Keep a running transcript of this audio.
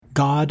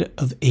God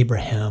of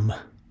Abraham,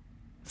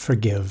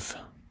 forgive.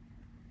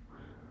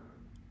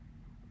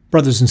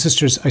 Brothers and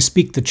sisters, I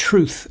speak the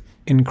truth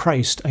in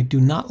Christ. I do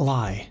not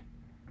lie.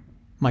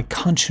 My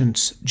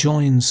conscience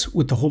joins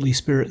with the Holy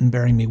Spirit in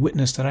bearing me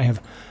witness that I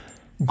have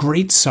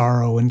great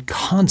sorrow and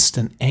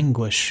constant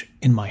anguish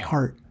in my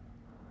heart.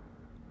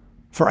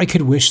 For I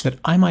could wish that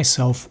I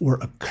myself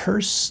were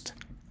accursed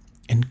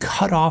and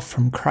cut off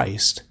from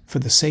Christ for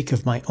the sake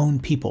of my own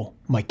people,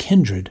 my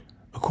kindred,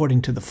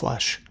 according to the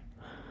flesh.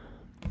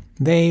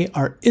 They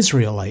are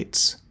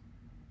Israelites.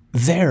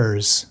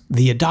 Theirs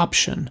the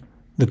adoption,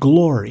 the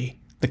glory,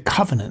 the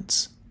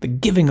covenants, the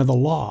giving of the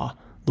law,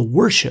 the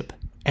worship,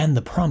 and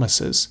the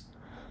promises.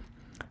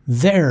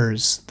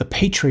 Theirs the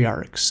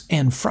patriarchs,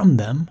 and from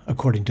them,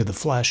 according to the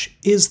flesh,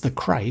 is the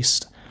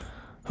Christ,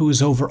 who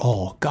is over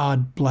all,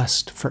 God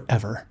blessed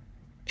forever.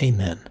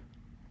 Amen.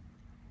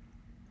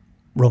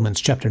 Romans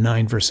chapter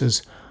 9,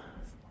 verses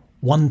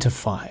 1 to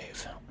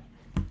 5.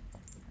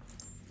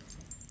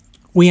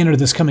 We enter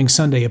this coming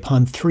Sunday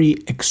upon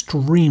three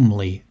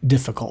extremely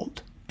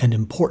difficult and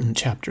important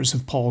chapters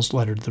of Paul's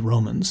letter to the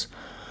Romans.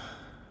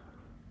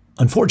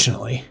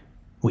 Unfortunately,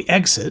 we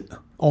exit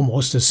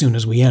almost as soon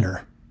as we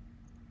enter.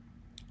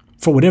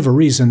 For whatever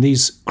reason,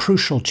 these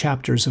crucial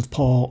chapters of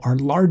Paul are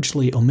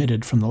largely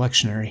omitted from the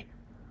lectionary.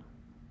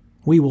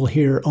 We will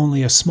hear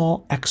only a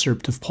small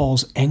excerpt of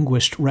Paul's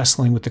anguished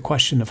wrestling with the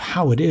question of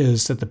how it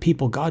is that the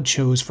people God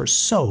chose for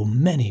so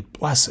many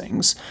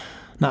blessings,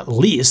 not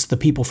least the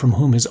people from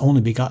whom his only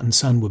begotten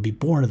Son would be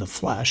born of the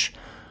flesh,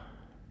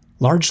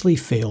 largely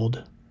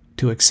failed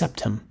to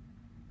accept him.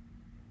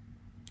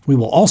 We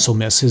will also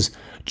miss his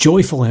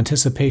joyful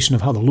anticipation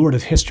of how the Lord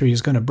of history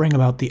is going to bring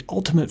about the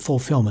ultimate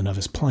fulfillment of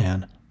his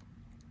plan.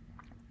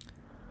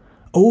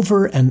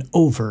 Over and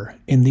over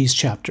in these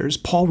chapters,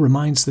 Paul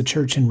reminds the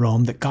church in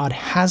Rome that God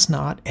has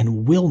not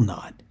and will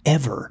not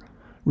ever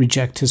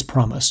reject his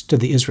promise to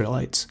the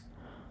Israelites.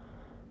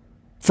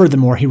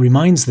 Furthermore, he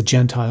reminds the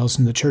Gentiles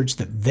in the church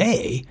that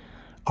they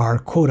are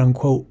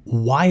quote-unquote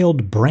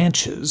wild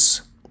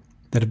branches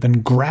that have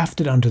been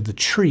grafted onto the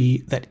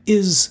tree that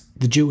is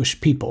the Jewish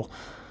people.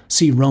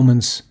 See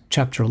Romans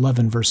chapter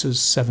 11,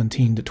 verses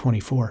 17 to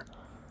 24.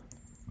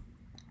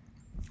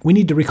 We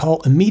need to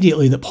recall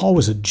immediately that Paul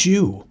was a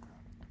Jew.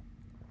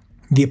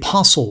 The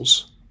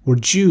apostles were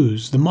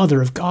Jews. The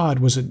Mother of God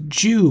was a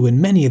Jew,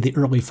 and many of the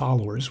early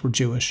followers were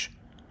Jewish.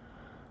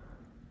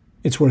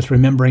 It's worth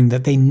remembering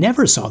that they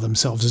never saw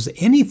themselves as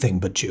anything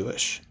but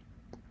Jewish.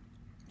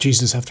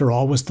 Jesus, after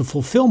all, was the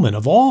fulfillment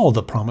of all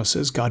the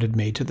promises God had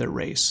made to their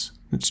race.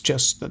 It's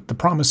just that the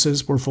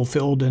promises were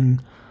fulfilled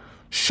in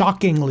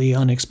shockingly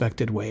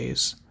unexpected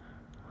ways.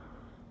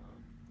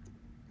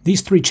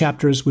 These three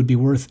chapters would be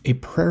worth a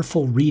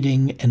prayerful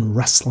reading and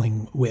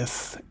wrestling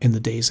with in the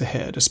days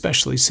ahead,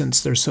 especially since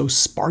they're so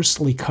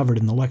sparsely covered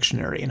in the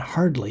lectionary and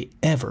hardly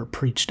ever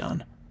preached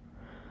on.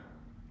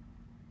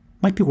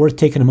 Might be worth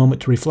taking a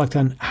moment to reflect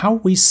on how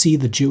we see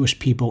the Jewish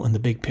people in the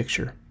big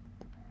picture.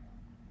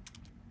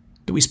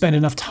 Do we spend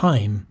enough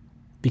time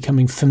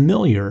becoming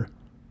familiar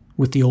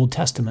with the Old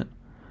Testament?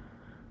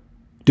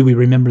 Do we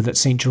remember that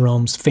St.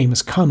 Jerome's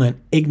famous comment,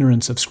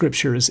 "Ignorance of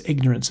Scripture is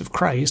ignorance of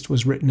Christ,"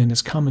 was written in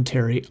his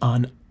commentary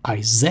on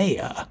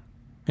Isaiah?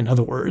 In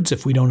other words,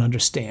 if we don't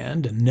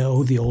understand and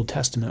know the Old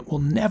Testament, we'll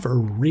never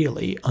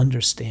really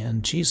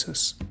understand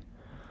Jesus.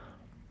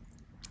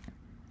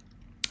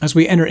 As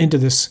we enter into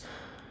this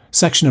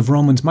section of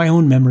Romans, my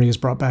own memory is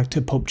brought back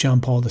to Pope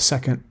John Paul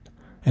II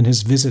and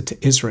his visit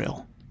to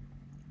Israel,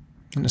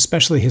 and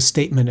especially his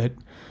statement at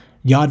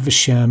Yad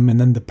Vashem, and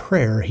then the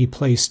prayer he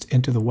placed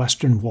into the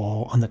western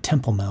wall on the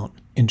Temple Mount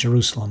in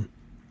Jerusalem.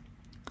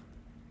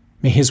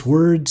 May his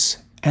words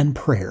and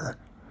prayer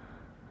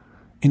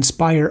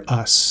inspire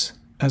us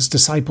as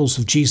disciples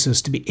of Jesus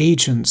to be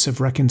agents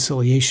of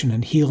reconciliation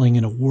and healing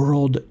in a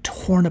world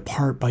torn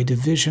apart by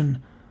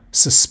division,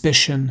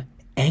 suspicion,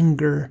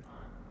 anger,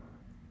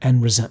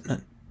 and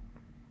resentment.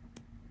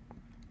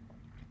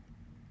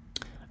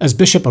 As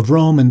Bishop of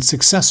Rome and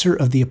successor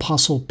of the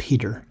Apostle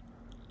Peter,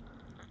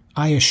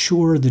 I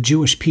assure the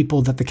Jewish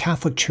people that the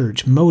Catholic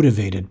Church,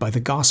 motivated by the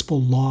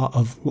gospel law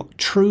of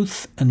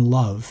truth and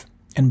love,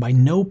 and by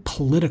no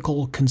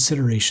political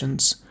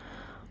considerations,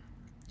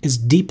 is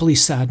deeply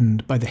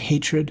saddened by the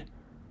hatred,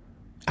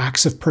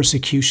 acts of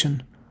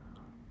persecution,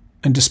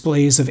 and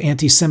displays of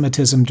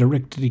anti-Semitism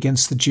directed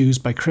against the Jews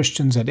by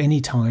Christians at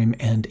any time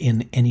and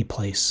in any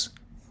place.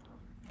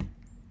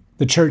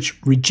 The Church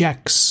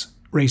rejects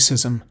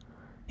racism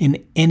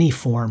in any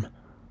form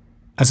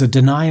as a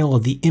denial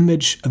of the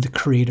image of the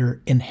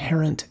Creator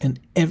inherent in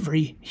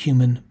every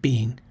human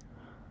being.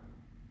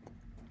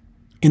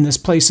 In this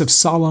place of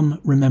solemn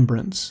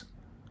remembrance,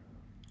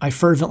 I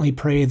fervently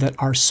pray that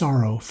our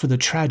sorrow for the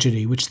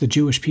tragedy which the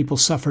Jewish people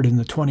suffered in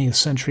the 20th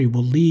century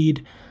will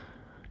lead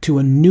to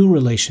a new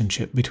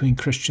relationship between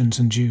Christians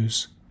and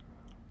Jews.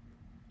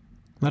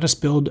 Let us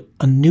build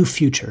a new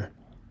future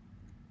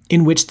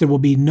in which there will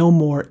be no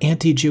more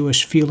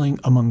anti-Jewish feeling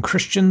among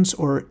Christians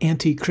or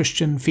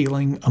anti-Christian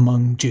feeling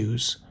among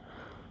Jews.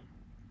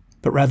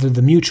 but rather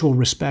the mutual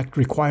respect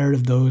required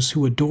of those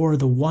who adore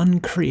the one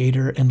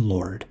Creator and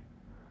Lord,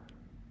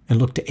 and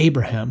look to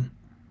Abraham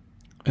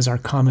as our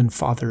common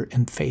father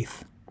in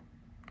faith.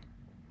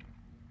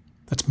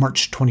 That's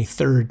March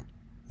 23rd,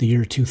 the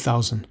year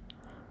 2000.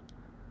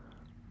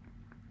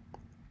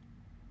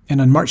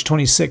 And on March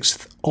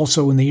 26th,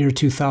 also in the year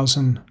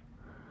 2000,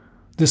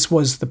 this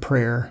was the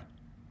prayer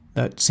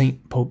that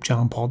St. Pope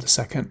John Paul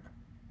II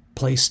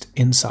placed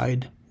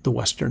inside the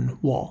Western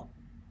Wall.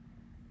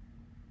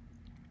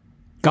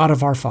 God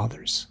of our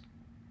fathers,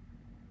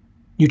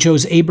 you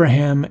chose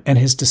Abraham and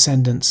his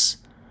descendants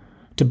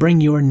to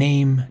bring your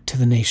name to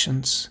the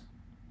nations.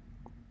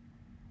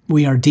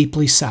 We are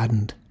deeply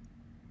saddened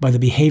by the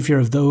behavior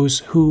of those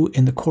who,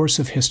 in the course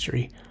of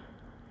history,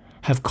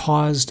 have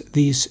caused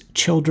these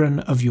children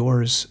of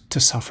yours to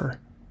suffer.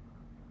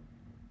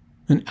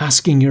 And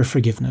asking your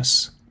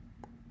forgiveness,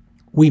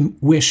 we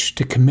wish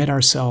to commit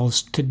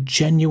ourselves to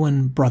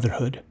genuine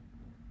brotherhood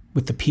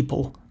with the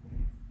people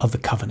of the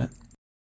covenant.